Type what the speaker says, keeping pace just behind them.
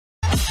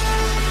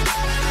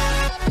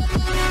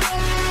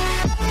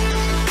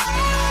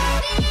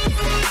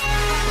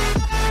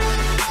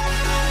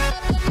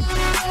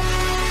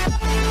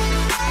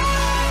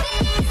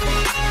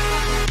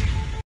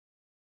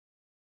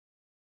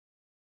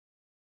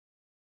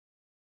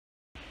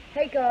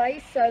Hey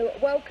guys, so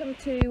welcome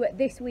to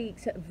this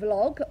week's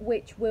vlog,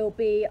 which will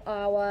be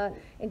our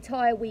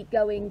entire week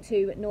going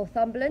to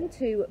Northumberland,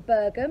 to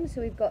Burgham.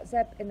 So we've got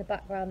Zeb in the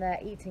background there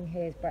eating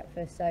his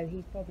breakfast, so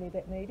he's probably a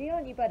bit moody,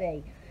 aren't you,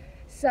 buddy?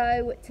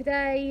 So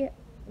today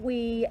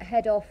we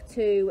head off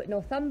to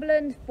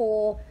Northumberland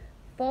for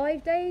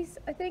 5 days,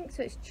 I think.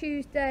 So it's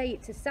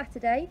Tuesday to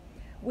Saturday.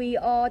 We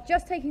are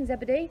just taking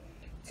Zebedee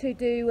to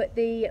do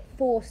the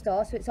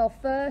 4-star, so it's our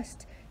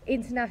first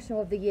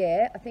international of the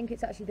year. I think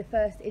it's actually the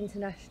first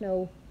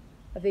international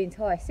of the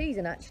entire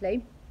season,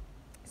 actually.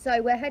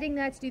 So we're heading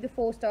there to do the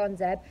 4-star on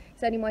Zeb.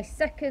 It's only my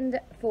second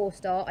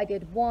 4-star. I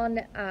did one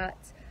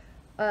at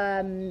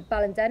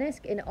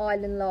Ballindennis in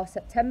Ireland last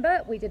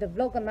September. We did a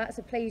vlog on that,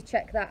 so please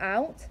check that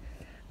out.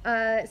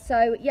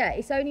 So yeah,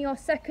 it's only our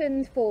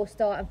second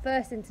 4-star and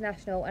first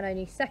international, and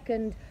only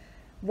second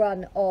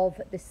run of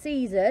the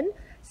season.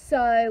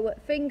 So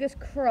fingers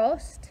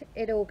crossed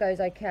it all goes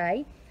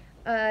okay.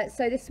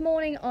 So this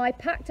morning I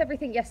packed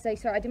everything yesterday,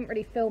 so I didn't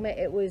really film it.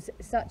 It was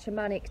such a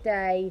manic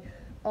day.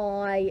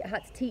 I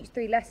had to teach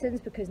 3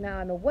 lessons because now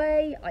I'm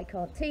away, I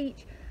can't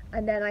teach.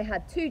 And then I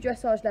had 2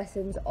 dressage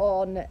lessons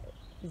on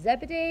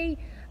Zebedee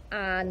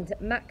and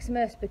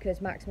Maximus,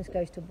 because Maximus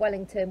goes to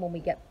Wellington when we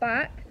get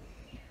back.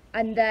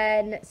 And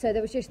then, so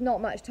there was just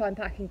not much time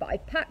packing, but I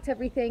packed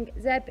everything.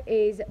 Zeb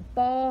is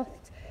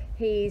bathed,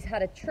 he's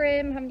had a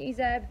trim, haven't you,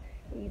 Zeb?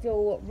 He's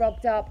all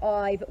rubbed up.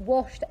 I've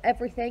washed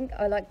everything.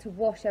 I like to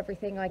wash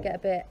everything. I get a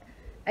bit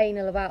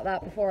anal about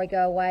that before I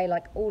go away,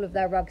 like all of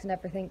their rugs and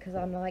everything, because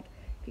I'm like,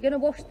 if you're going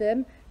to wash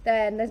them,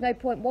 then there's no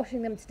point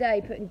washing them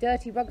today, putting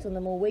dirty rugs on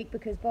them all week,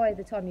 because by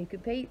the time you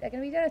compete, they're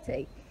going to be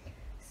dirty.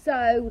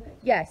 So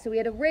yeah, so we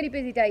had a really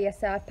busy day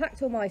yesterday. I've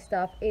packed all my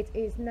stuff. It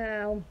is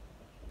now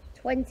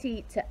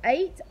 20 to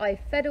 8. I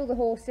fed all the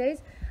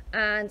horses,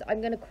 and I'm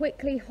going to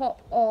quickly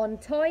hop on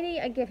Tiny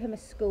and give him a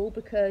school,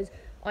 because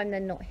I'm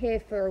then not here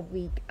for a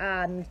week,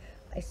 and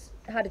I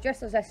had a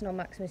dressage lesson on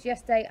Maximus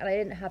yesterday and I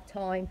didn't have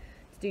time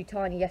to do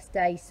Tiny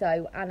yesterday,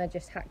 so Anna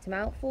just hacked him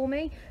out for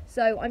me.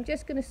 So I'm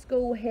just going to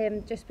school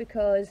him, just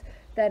because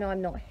then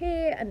I'm not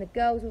here and the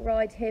girls will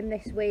ride him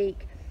this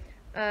week,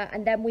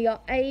 and then we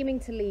are aiming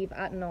to leave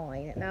at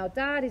 9. Now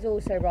Dad is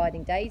also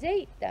riding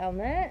Daisy down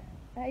there.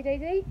 Hey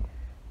Daisy.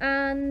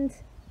 And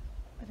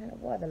I don't know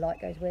why the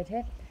light goes weird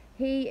here.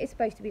 He is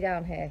supposed to be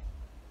down here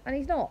and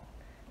he's not.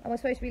 And we're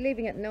supposed to be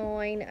leaving at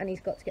 9, and he's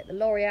got to get the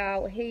lorry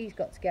out, he's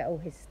got to get all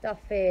his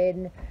stuff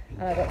in,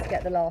 and I've got to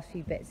get the last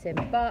few bits in,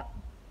 but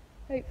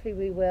hopefully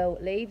we will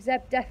leave.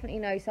 Zeb definitely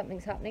knows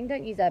something's happening,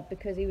 don't you, Zeb?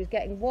 Because he was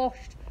getting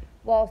washed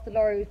whilst the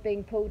lorry was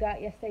being pulled out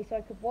yesterday so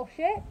I could wash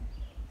it.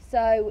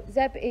 So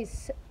Zeb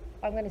is,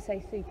 I'm going to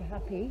say, super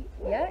happy.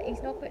 Yeah,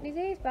 he's not putting his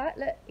ears back.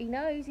 Look, he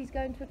knows he's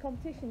going to a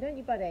competition, don't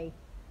you, buddy?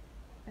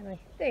 And I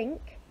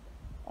think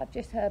I've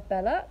just heard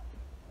Bella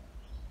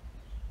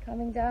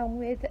coming down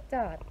with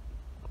Dad.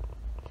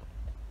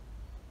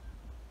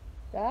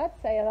 Dad,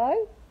 say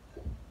hello.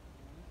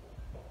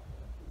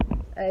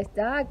 There's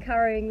Dad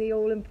carrying the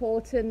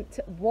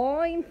all-important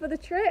wine for the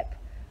trip.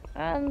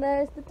 And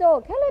there's the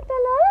dog. Hello,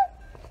 Bella.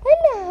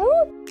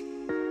 Hello.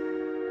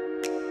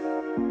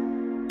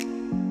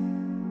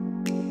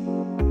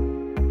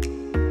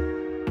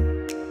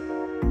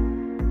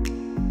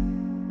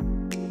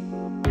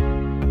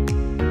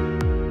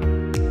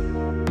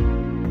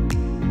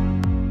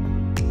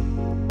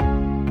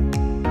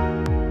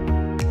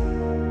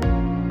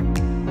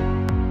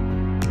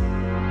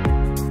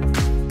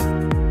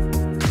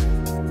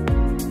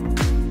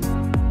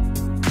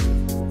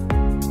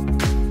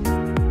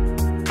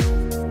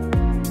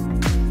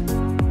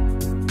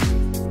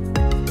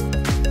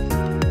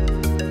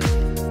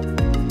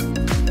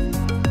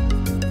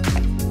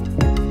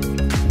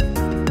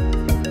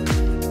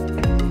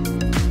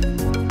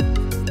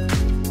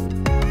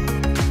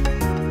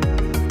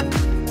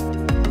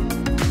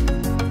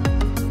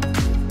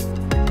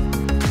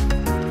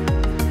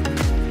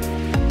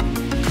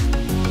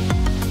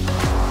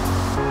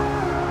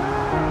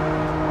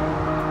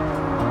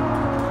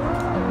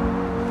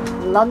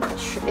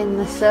 Lunch in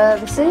the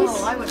services.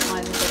 Oh, I wouldn't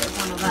mind a bit of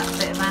one of that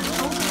bit of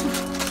apple.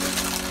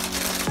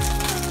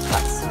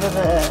 That's for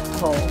the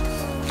horse.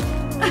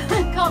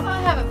 Can't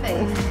I have a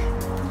piece?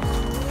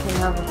 Can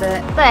have a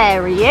bit.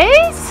 There he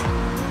is.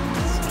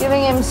 Just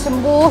giving him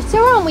some water,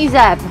 aren't we,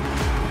 Zeb?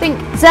 I think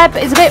Zeb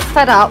is a bit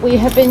fed up. We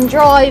have been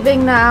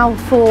driving now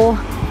for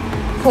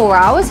 4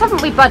 hours,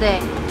 haven't we, buddy?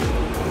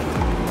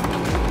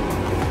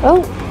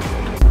 Oh.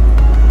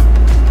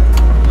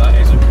 That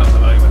is a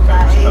couple of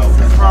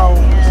overcoats. Cold.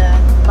 Yeah.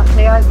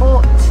 Luckily I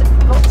bought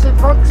lots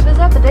of rugs for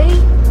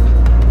Zebedee.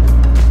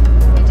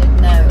 We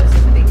didn't know it was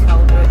going to be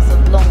colder. It's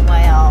a long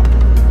way up.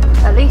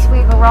 At least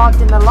we've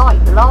arrived in the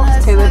light. The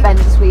last 2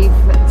 events we've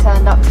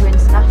turned up to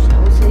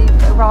internationals,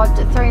 we've arrived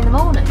at 3 in the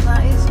morning.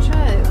 That is true,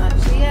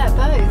 actually. Yeah,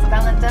 both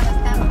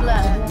Ballindennis and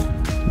Blair.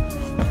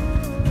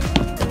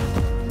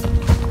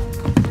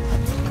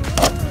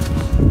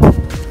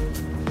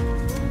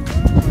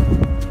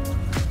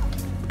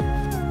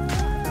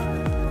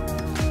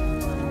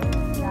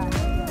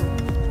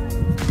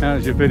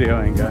 How's your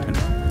videoing going?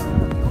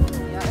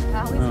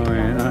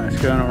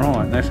 going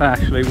alright. There's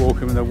Ashley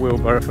walking with a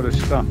wheelbarrow full of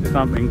stuff,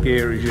 thumping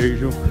gear as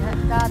usual. Yeah,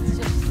 Dad's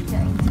just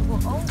getting to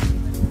what? Oh,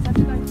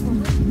 Dad's going for a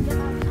week. Get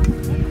out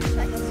of here.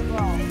 Check this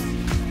grass.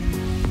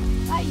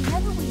 Hey, you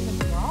never weave in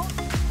grass.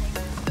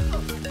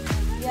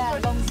 Yeah,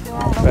 long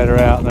grass. Better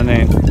out than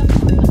in.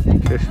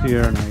 Just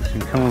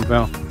urinating. Come on,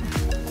 Belle.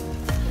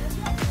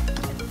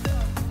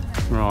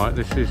 Right,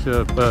 this is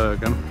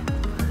Burgham.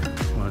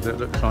 Well, it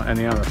looks like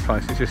any other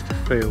place. It's just a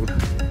field,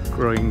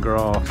 green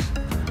grass.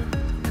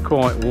 It's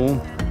quite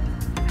warm.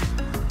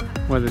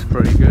 Weather's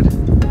pretty good.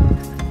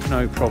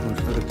 No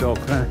problems for the dog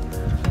there.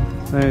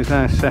 There's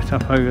our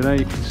setup over there.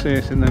 You can see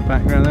us in the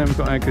background there. We've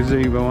got our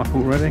gazebo up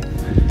already.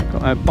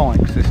 Got our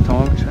bikes this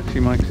time, which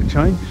actually makes a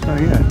change. So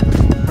yeah,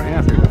 pretty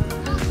happy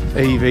with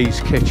it.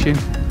 Evie's kitchen.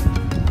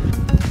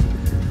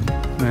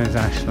 There's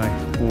Ashley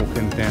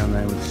walking down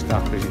there with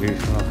stuff as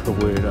usual, like a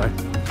weirdo.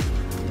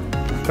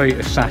 Feet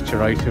are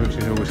saturated, which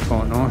is always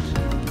quite nice.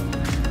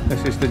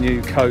 This is the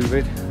new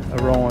COVID.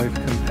 Arrive,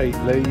 compete,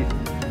 leave.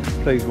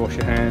 Please wash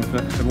your hands,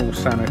 look, some more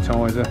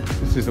sanitiser.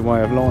 This is the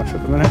way of life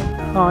at the minute.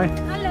 Hi.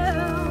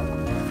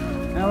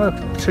 Hello. How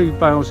are 2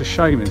 bales of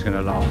shavings going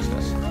to last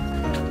us?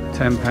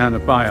 £10 a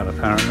bale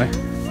apparently.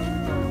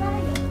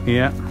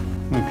 Yeah,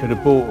 we could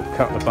have bought a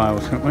couple of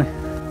bales, couldn't we?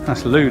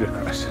 That's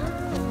ludicrous.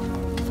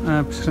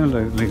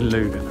 Absolutely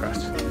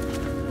ludicrous.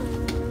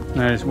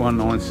 There's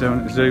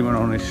 197 zooming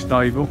on his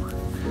stable.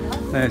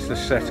 There's the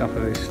setup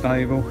of his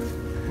stable.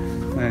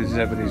 There's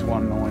Zebedee's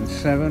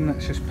 197.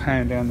 Let's just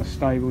pan down the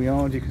stable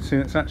yard. You can see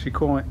it's actually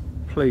quite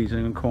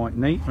pleasing and quite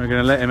neat. We're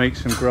going to let him eat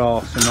some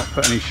grass and not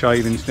put any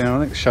shavings down. I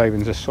think the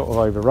shavings are sort of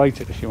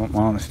overrated, if you want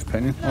my honest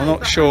opinion. I'm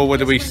not sure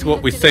whether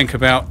what we think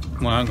about.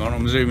 Well, hang on,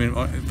 I'm zooming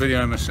my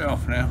video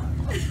myself now.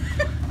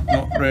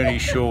 Not really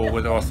sure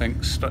whether I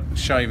think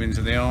shavings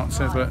are the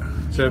answer, but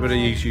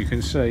Zebedee, as you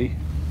can see.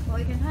 Well,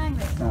 we can hang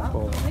this up,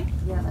 can't we?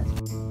 Yeah, that's.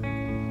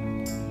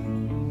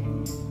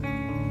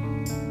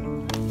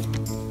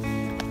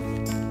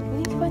 We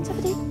need to find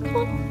somebody. Come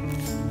on.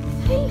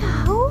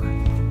 Hello.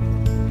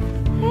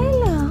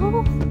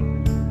 Hello.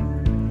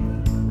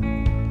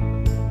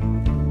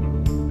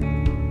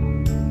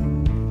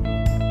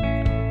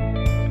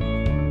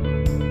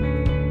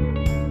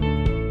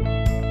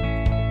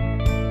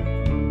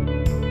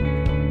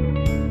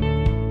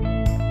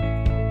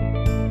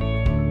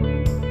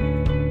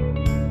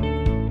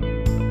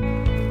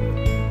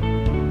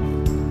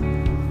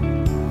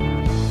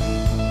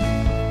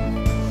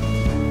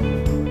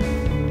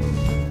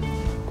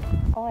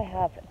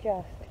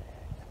 Just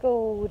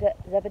schooled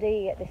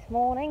Zebedee this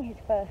morning, his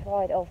first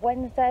ride of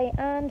Wednesday,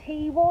 and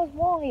he was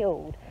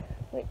wild,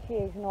 which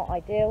is not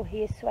ideal.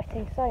 He is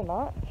sweating so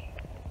much.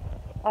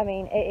 I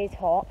mean, it is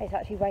hot. It's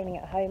actually raining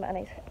at home and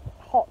it's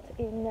hot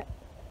in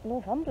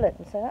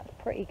Northumberland, so that's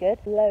pretty good.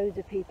 Loads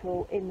of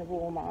people in the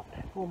warm-up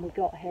when we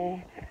got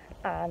here,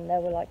 and there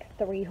were like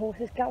 3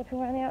 horses galloping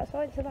around the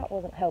outside, so that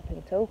wasn't helping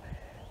at all.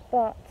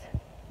 But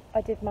I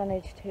did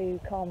manage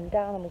to calm him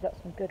down and we got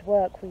some good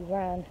work. We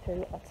ran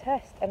through our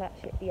test and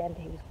actually at the end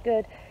he was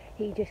good.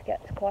 He just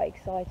gets quite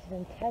excited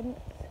and tense.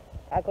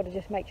 I've got to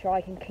just make sure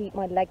I can keep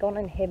my leg on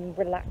and him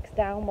relax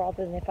down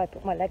rather than if I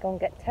put my leg on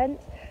get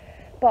tense.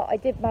 But I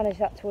did manage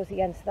that towards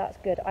the end, so that's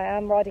good. I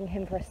am riding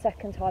him for a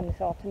second time this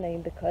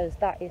afternoon because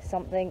that is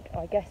something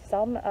I guess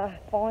some are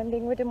fine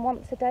being ridden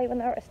once a day when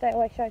they're at a stay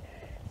away show.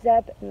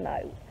 Zeb,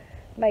 no.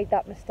 Made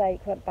that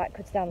mistake, went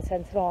backwards down the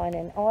centre line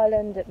in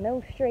Ireland at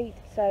Mill Street,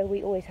 so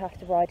we always have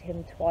to ride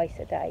him twice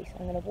a day. So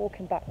I'm going to walk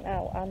him back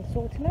now and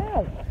sort him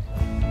out.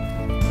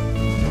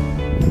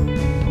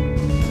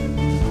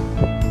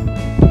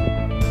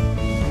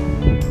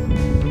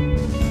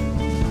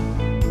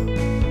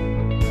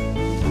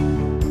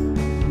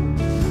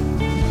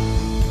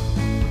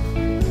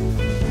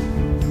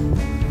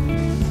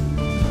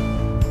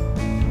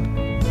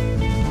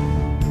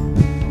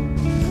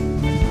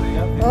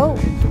 Oh.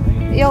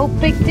 The old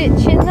big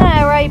ditch in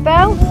there, eh,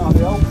 Belle? Oh,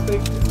 the old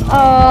big ditch.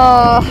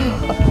 Oh.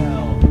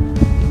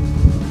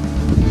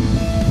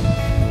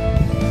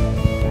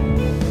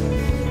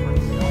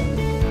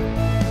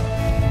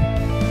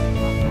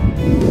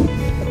 The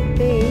B,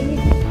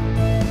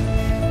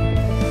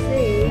 the C,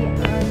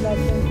 and then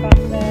back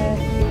there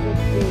is a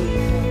D.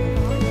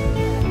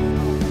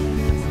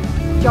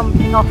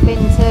 Jumping off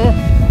into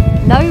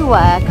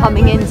nowhere,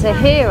 coming into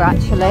here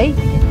actually.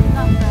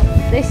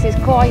 This is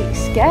quite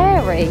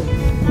scary.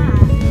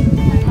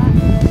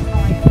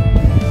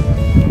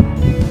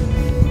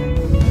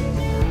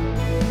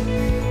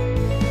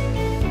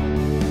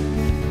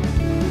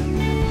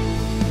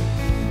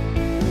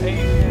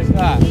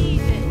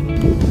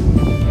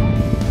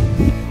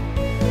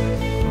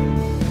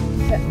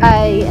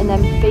 A and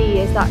then B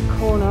is that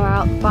corner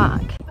out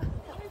back.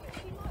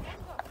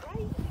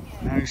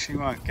 No, she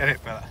won't. Get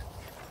it, Bella.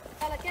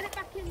 Bella, get it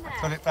back in there.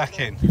 Put it back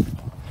in.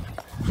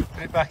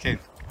 Put it back in.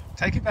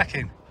 Take it back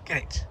in. Get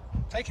it.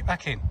 Take it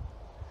back in.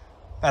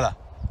 Bella,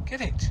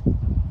 get it.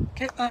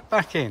 Get that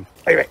back in.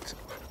 Leave it.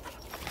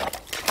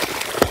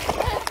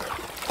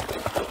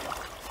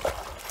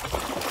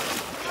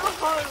 Oh,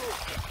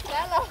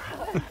 Bella.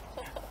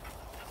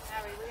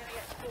 Harry, we're going to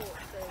get caught.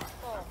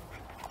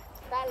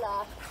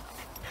 Bella.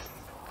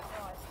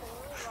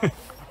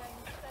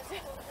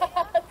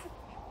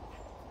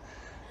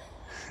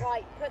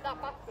 Right, put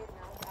that back in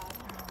now, Dad.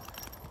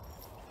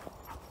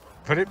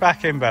 Put it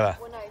back in, Bella.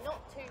 Well, no,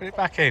 not too Put it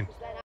back in.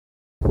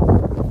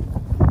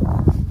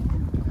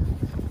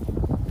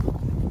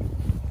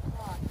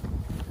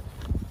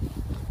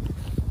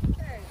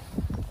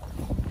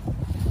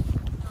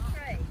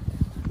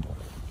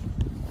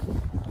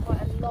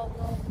 Quite a long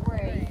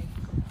three.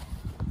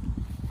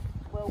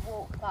 We'll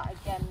walk that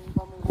again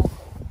when we walk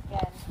it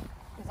again.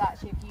 Because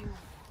actually, if you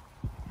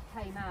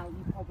came out,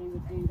 you probably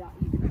would do that.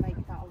 You could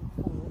make that on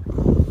 4.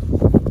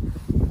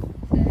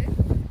 2,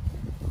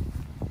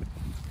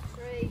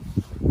 3,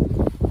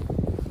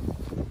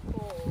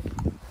 4.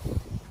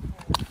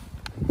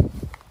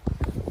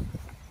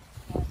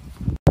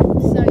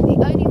 So the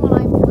only one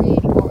I'm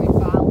really worried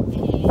about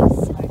is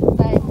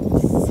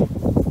fence,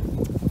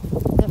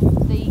 the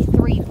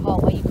 3-pot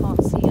where you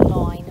can't see a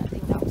line. I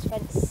think that was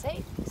fence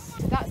 6.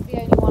 So that's the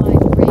only one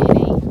I'm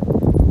really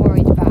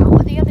worried about.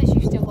 But the others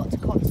you've still got to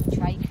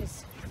concentrate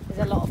because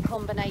there's a lot of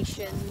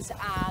combinations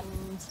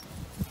and,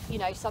 you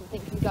know,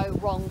 something can go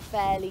wrong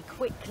fairly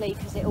quickly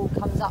because it all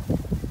comes up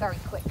very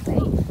quickly.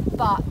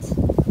 But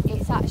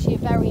it's actually a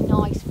very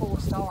nice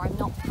 4-star. I'm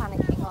not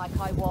panicking like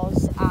I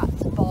was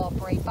at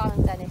Barbary.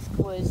 Ballandenisk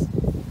was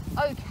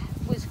okay,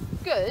 was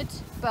good,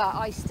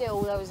 but there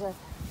was a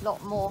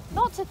lot more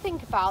not to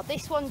think about.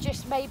 This one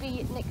just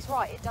maybe Nick's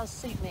right, it does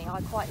suit me.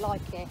 I quite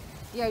like it.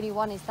 The only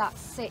one is that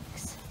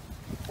 6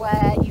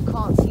 where you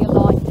can't see a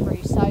line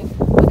through. So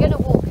we're going to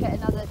walk it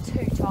another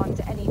 2 times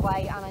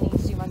anyway, and I need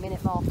to do my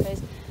minute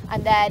markers.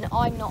 And then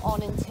I'm not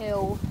on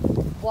until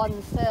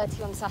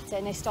 1:30 on Saturday,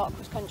 and they start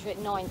cross country at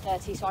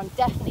 9:30. So I'm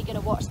definitely going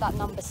to watch that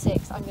number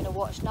 6. I'm going to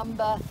watch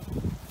number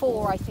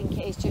 4, I think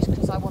it is, just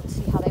because I want to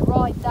see how they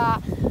ride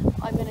that.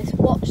 I'm going to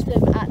watch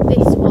them at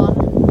this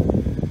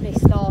one,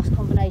 this last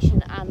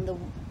combination, and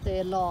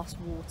the last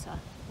water.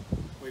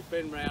 We've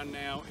been round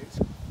now. It's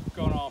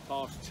gone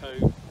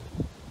 2:30.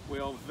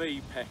 We're on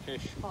V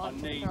peckish. I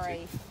need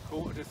it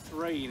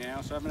 2:45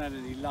 now, so I haven't had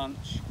any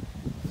lunch.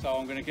 So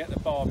I'm going to get the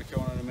barbecue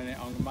on in a minute.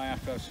 I may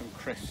have to have some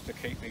crisps to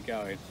keep me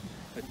going.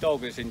 The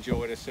dog has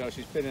enjoyed herself.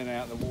 She's been in and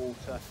out of the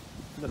water.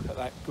 Look at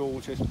that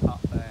gorgeous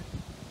pup there.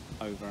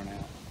 Over and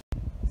out.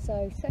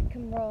 So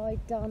second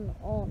ride done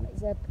on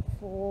Zeb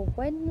for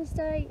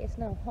Wednesday. It's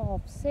now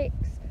 6:30.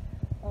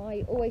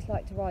 I always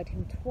like to ride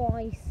him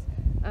twice,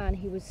 and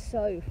he was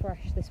so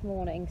fresh this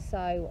morning,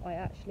 so I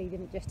actually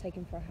didn't just take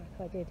him for a hack.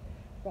 I did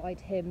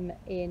ride him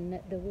in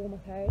the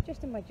warm-up area,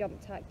 just in my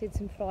jump tack, did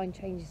some flying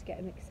changes to get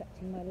him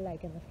accepting my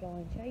leg and the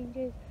flying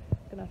changes.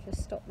 I'm gonna have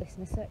to stop this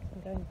in a sec.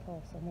 I'm going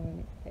past somewhere and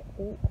it's a bit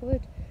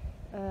awkward.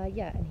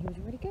 Yeah, and he was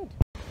really good.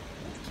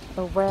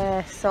 A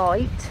rare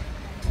sight.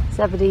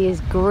 Zebedee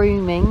is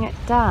grooming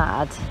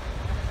Dad.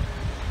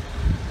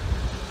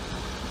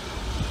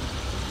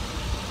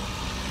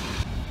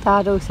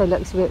 Dad also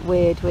looks a bit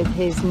weird with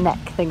his neck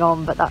thing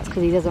on, but that's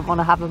because he doesn't want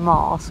to have a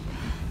mask.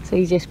 So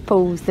he just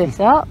pulls this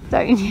up,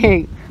 don't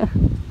you?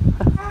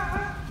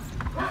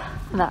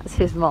 And that's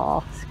his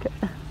mask.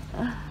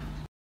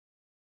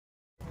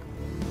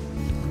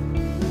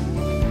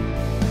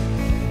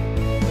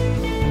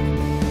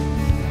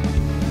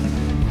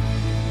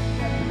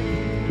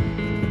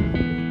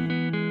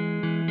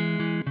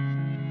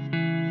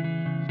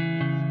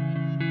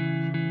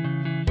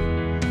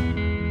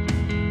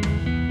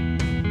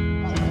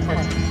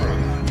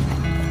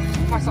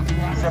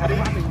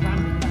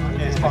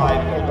 Is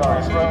 5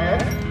 Bulgarian Romeo,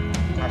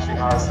 Ashley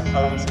Harrison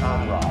owns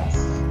and rides.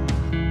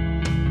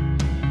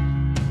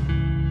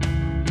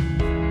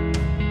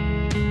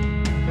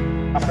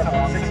 After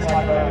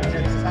 165 Roman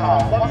Gypsy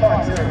Tower,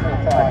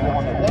 15045,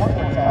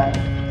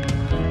 1.5.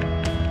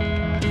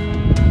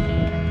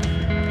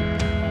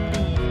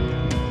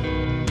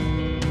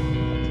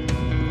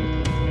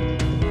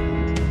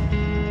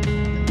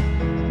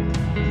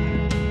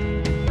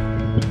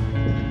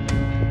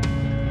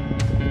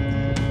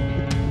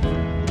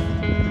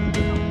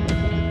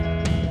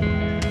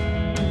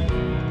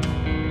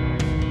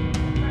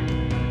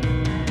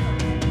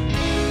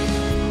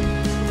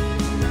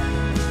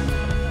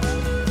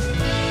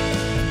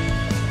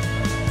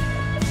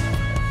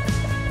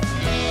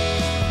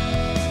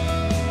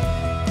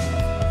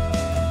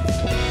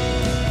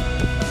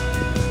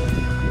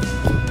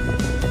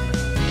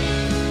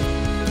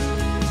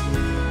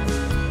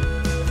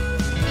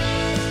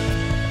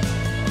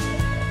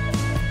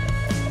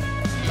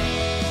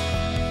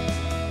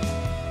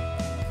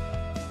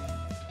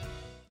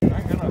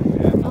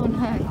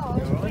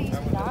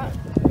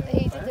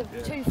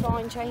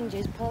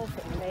 Changes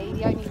perfectly.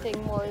 The only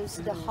thing was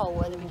the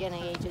hole at the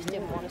beginning, he just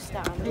didn't want to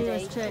stand. He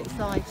was too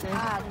excited.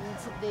 And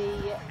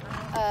the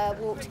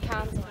walk to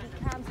Kansas, he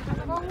canted on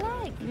the wrong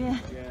leg. Yeah.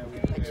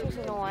 Which was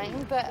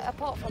annoying, but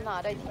apart from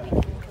that, I don't think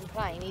we can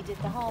complain. He did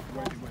the half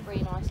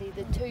really nicely.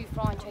 The 2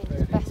 flying changes,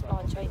 the best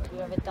flying changes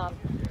we've ever done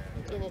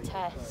in a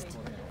test.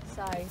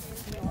 So,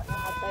 you know, I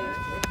had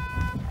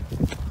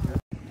those 2.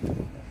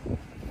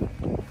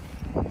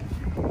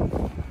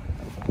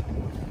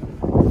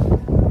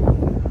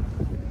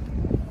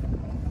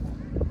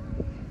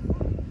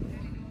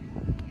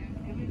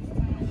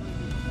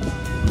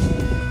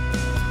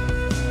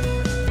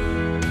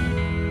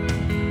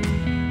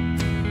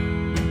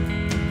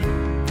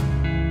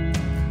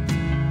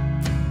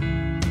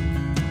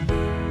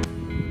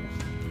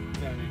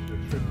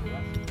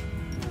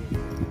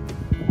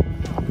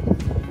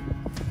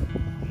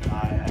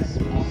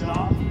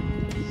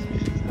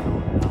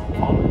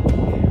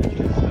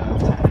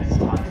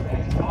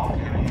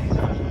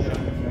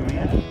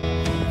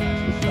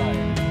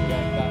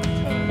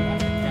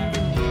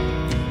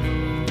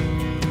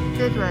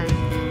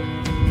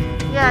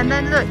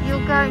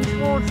 going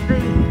towards the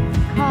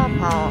car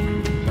park.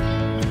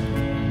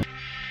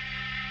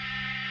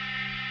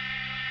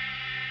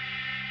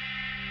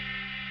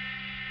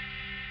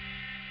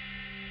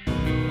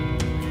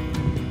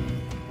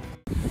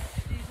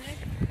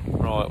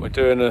 Right,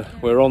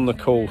 we're on the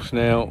course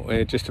now.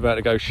 We're just about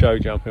to go show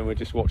jumping. We're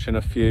just watching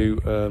a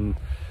few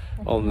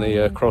on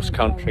the cross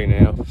country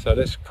now. So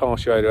let's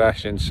pass you over to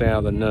Ashley and see how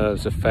the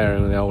nerves are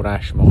faring with the old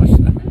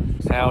Ashmeister.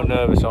 How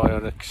nervous are you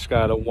on a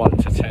scale of 1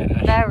 to 10?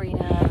 Ash? Very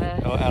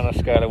nervous. Not on a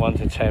scale of 1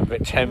 to 10,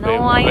 but 10 being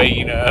 9.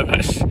 be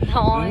nervous.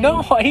 9. 9?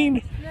 Over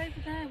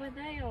there, where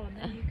they are.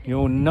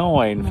 You're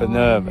 9 for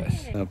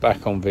nervous. Now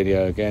back on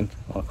video again.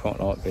 I quite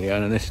like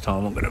video, and this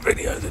time I'm going to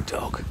video the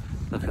dog.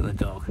 Look at the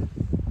dog.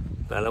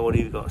 Bella, what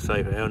have you got to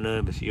say for how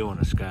nervous are you on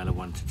a scale of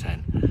 1 to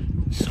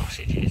 10?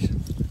 Sausages.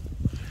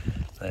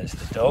 There's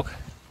the dog.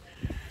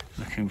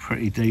 Looking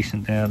pretty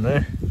decent down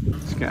there.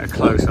 Let's get a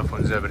close up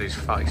on Zebedee's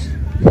face.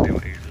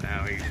 See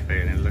how he's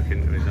feeling. Look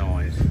into his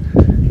eyes.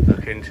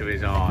 Look into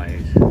his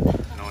eyes.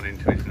 Not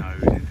into his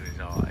nose, into his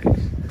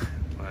eyes.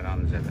 Well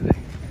done, Zebedee.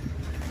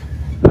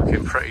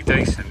 Looking pretty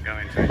decent. Go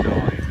into his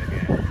eyes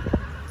again.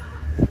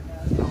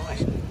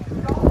 Nice.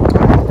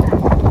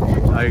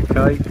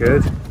 Okay,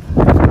 good.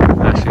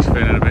 She's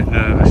feeling a bit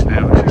nervous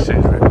now, but she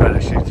seems a bit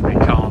better. She's to be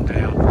calmed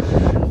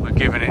down. We're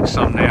giving it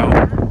some now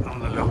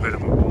on a little bit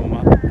of a warm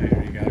up.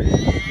 There we go.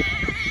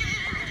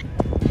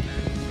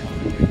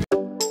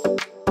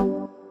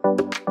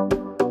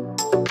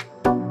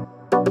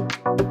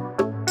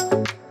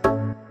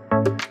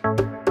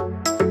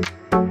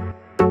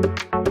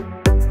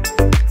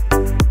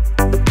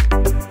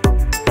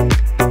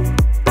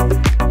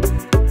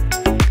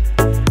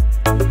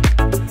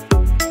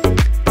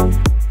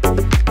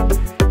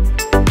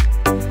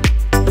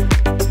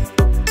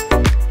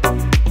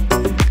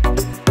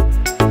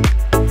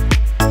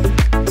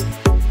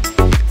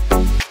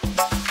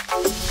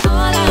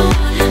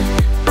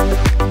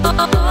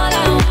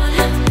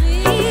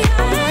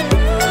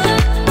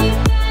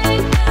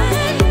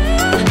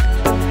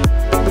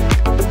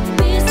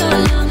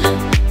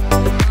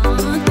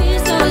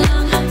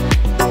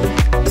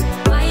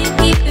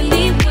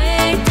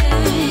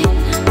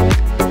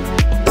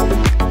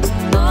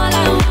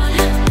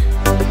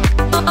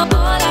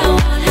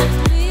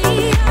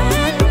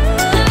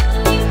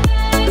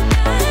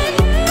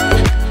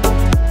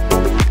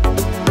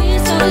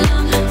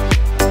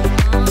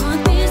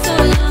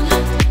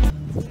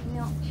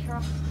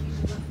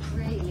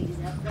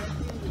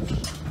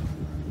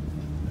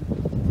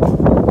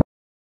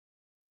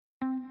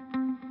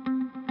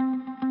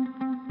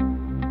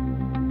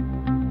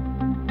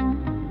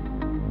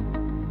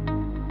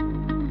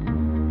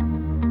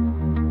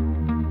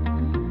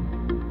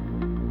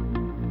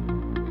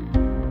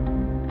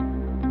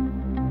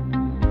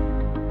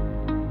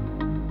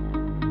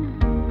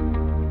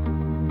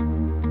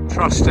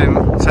 Trust him,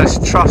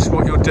 just trust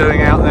what you're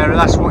doing out there, and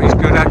that's what he's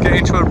good at. Get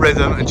into a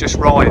rhythm and just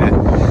ride it.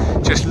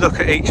 Just look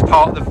at each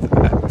part of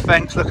the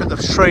fence, look at the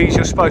trees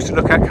you're supposed to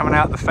look at coming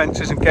out the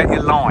fences, and get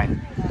your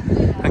line.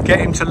 And get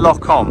him to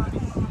lock on.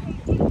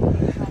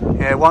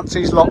 Yeah, once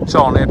he's locked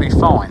on, he'll be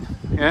fine.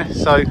 Yeah,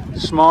 so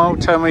smile,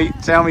 tell me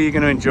you're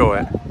going to enjoy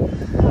it.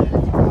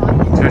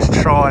 Just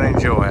try and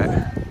enjoy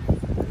it.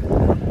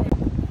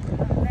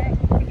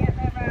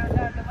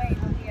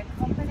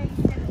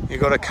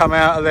 You've got to come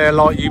out of there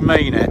like you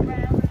mean it.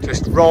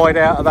 Just ride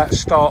out of that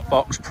start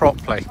box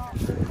properly.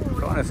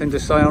 Got anything to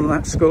say on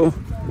that score?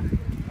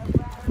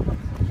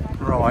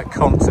 Right,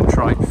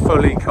 concentrate,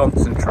 fully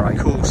concentrate.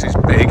 The course is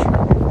big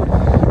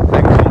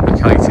and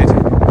complicated,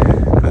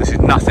 but this is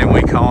nothing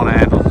we can't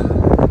handle.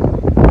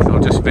 So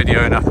I'll just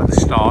video enough at the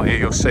start here,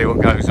 you'll see what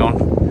goes on.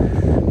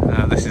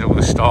 This is all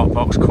the start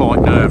box,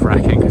 quite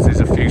nerve-wracking because there's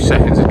a few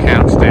seconds of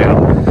counts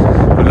down.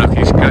 But look,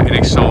 he's getting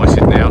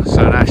excited now,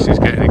 so Ashley's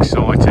getting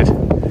excited.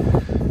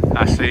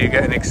 Ashley, you're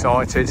getting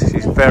excited.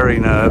 She's very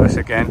nervous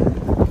again,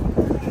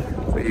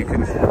 but you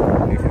can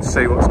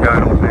see what's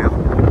going on now.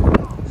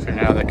 So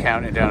now they're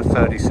counting down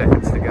 30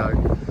 seconds to go,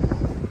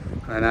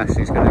 and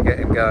Ashley's going to get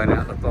him going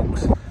out of the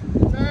box.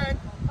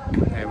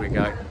 Here we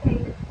go.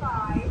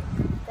 5,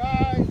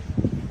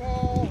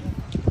 4,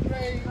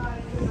 3, 2,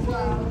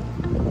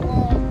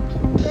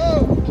 1,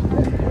 go!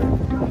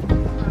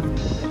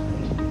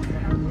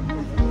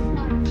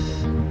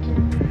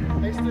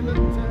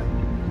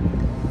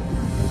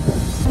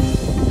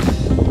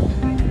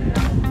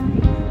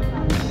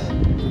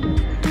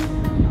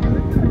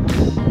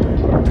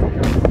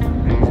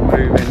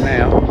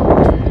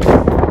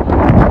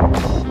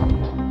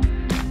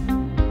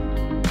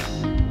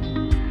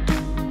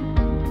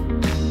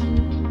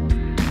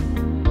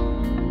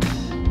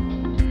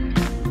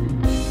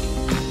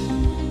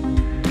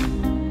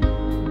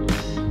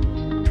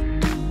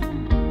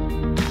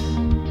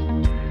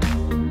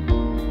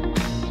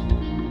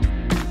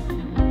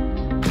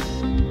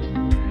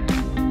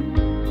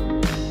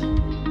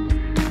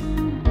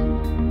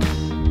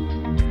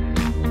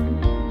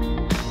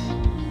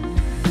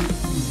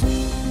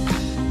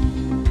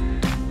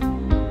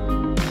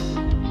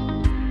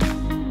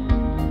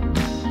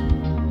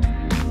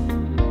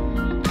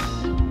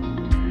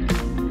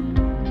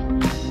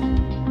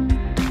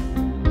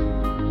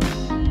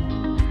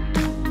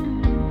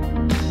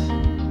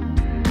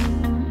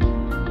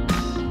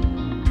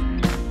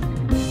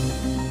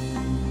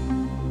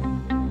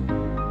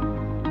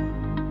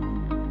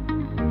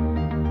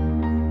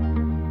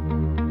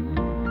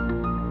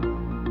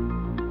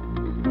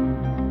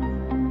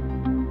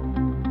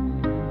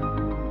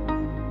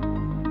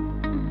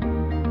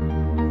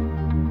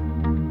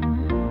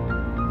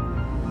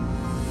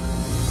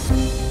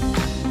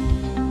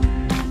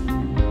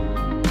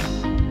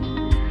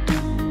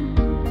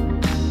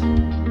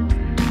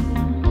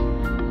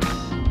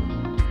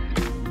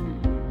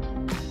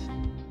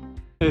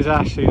 There's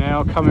Ashley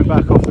now coming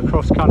back off the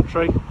cross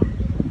country.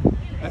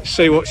 Let's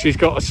see what she's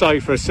got to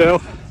say for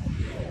herself.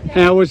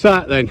 How was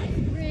that then?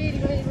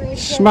 Really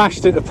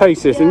Smashed it to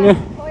pieces, didn't you?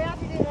 I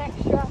added in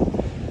extra.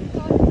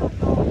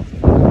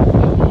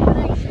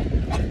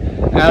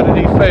 How did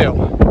he feel?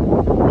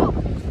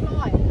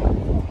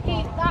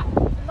 That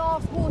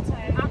last water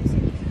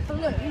absolutely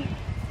flew.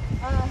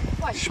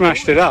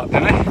 Smashed it up,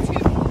 didn't he? Really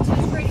nice. I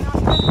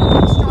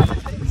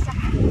put it in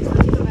second.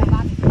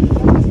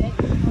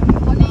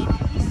 I mean,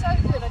 he's so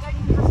good. I don't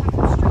even have to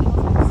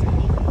have him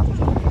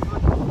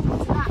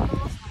straight on.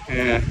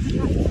 Yeah.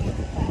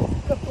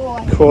 Good boy.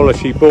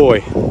 Quality boy.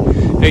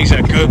 He's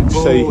a good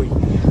boy.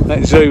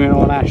 Let's zoom in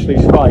on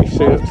Ashley's face,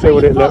 see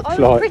what it looks I was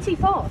like. pretty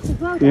fast as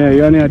well. Yeah,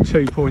 you only had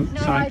 2 points.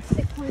 No, I had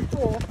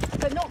 6.4,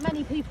 but not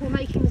many people were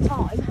making the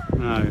time.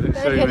 No,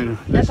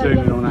 let's zoom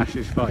in on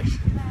Ashley's face.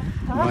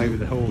 Maybe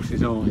the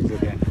horse's eyes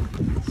again.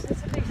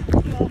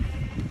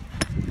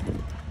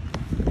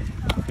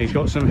 He's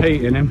got some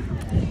heat in him.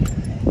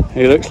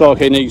 He looks like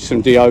he needs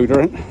some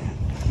deodorant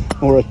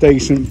or a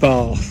decent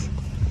bath.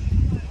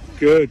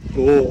 Good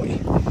boy.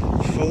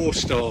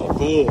 4-star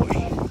boy.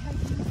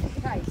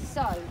 Okay,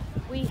 so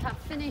we have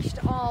finished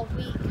our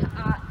week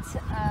at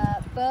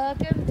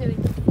Burgham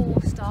doing the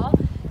 4-star.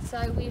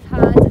 So we've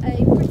had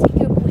a pretty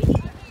good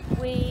week.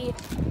 We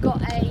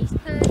got a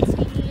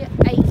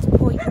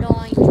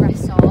 38.9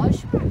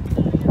 dressage,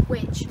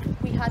 which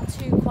we had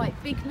 2 quite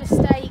big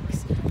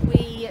mistakes.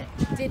 We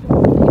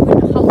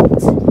wouldn't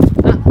halt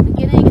at the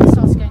beginning, it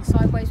started going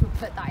sideways. We'll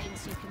put that in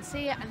so you can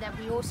see it, and then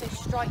we also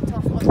striked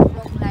off on the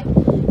wrong leg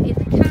in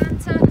the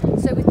canter.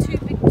 So with 2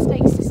 big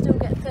mistakes to still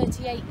get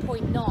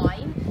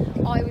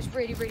 38.9, I was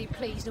really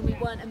pleased, and we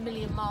weren't a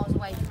million miles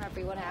away from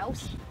everyone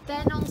else.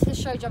 Then onto the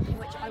show jumping,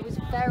 which I was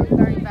very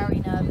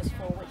nervous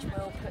for, which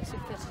we'll put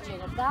some footage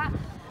in of that.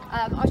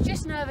 I was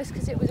just nervous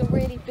because it was a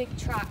really big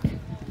track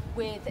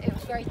it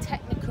was very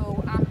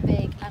technical and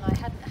big, and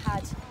I've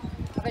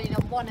only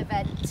done 1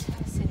 event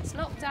since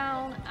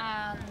lockdown,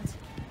 and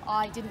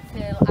I didn't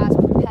feel as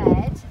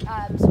prepared,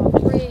 so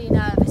I'm really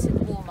nervous in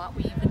the warm-up.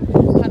 We even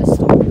had a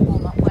stop in the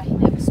warm-up where he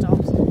never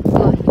stops,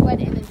 but he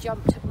went in and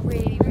jumped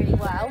really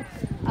well.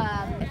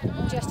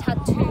 Just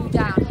had 2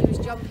 down. He was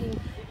jumping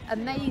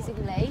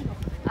amazingly,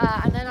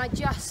 and then I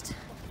just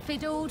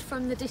fiddled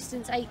from the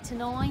distance 8 to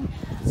 9,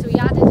 so he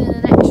added in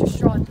an extra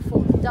stride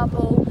before the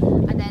double,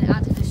 and then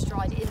added a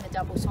stride in the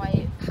double, so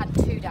I had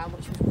 2 down,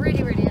 which was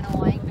really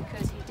annoying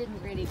because he didn't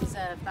really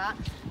deserve that,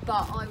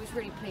 but I was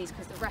really pleased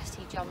because the rest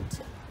he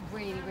jumped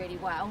really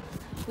well.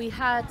 We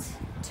had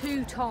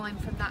 2 time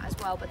from that as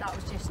well, but that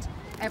was just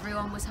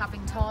everyone was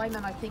having time,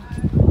 and I think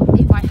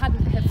if I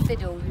hadn't have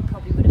fiddled we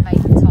probably would have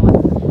made the time.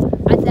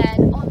 And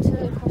then onto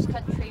the cross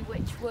country,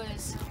 which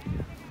was,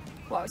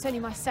 well, it's only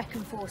my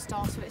second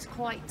 4-star, so it's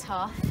quite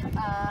tough,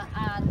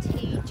 and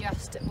he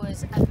just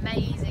was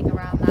amazing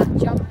around that,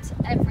 jumped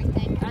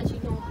everything as you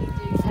normally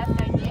do, Zeb,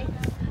 don't you?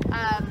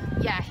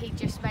 Yeah, he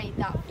just made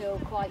that feel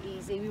quite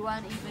easy. We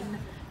weren't even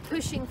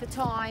pushing for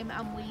time,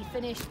 and we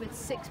finished with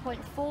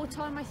 6.4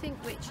 time, I think,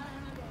 which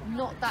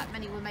not that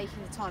many were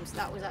making the time, so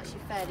that was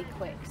actually fairly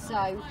quick.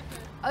 So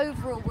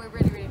overall we're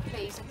really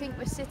pleased. I think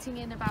we're sitting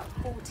in about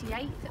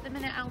 48th at the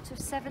minute out of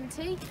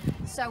 70,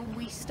 so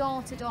we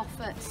started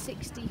off at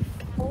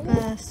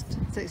 61st.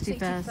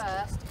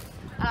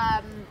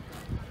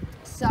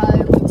 So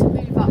to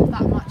move up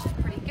that much is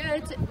pretty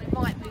good. We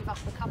might move up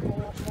a couple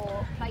more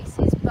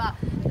places, but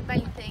the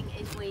main thing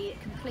is we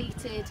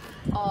completed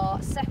our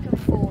second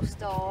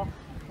 4-star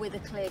with a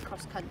clear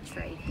cross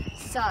country.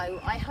 So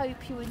I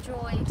hope you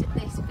enjoyed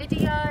this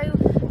video,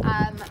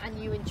 and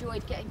you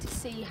enjoyed getting to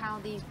see how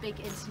these big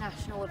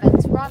international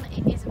events run.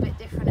 It is a bit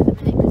different at the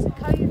minute because of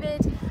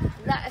COVID.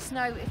 Let us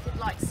know if you'd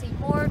like to see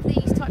more of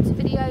these types of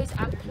videos,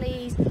 and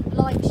please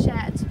like,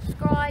 share and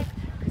subscribe,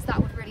 because that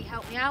would really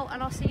help me out,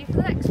 and I'll see you for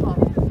the next one.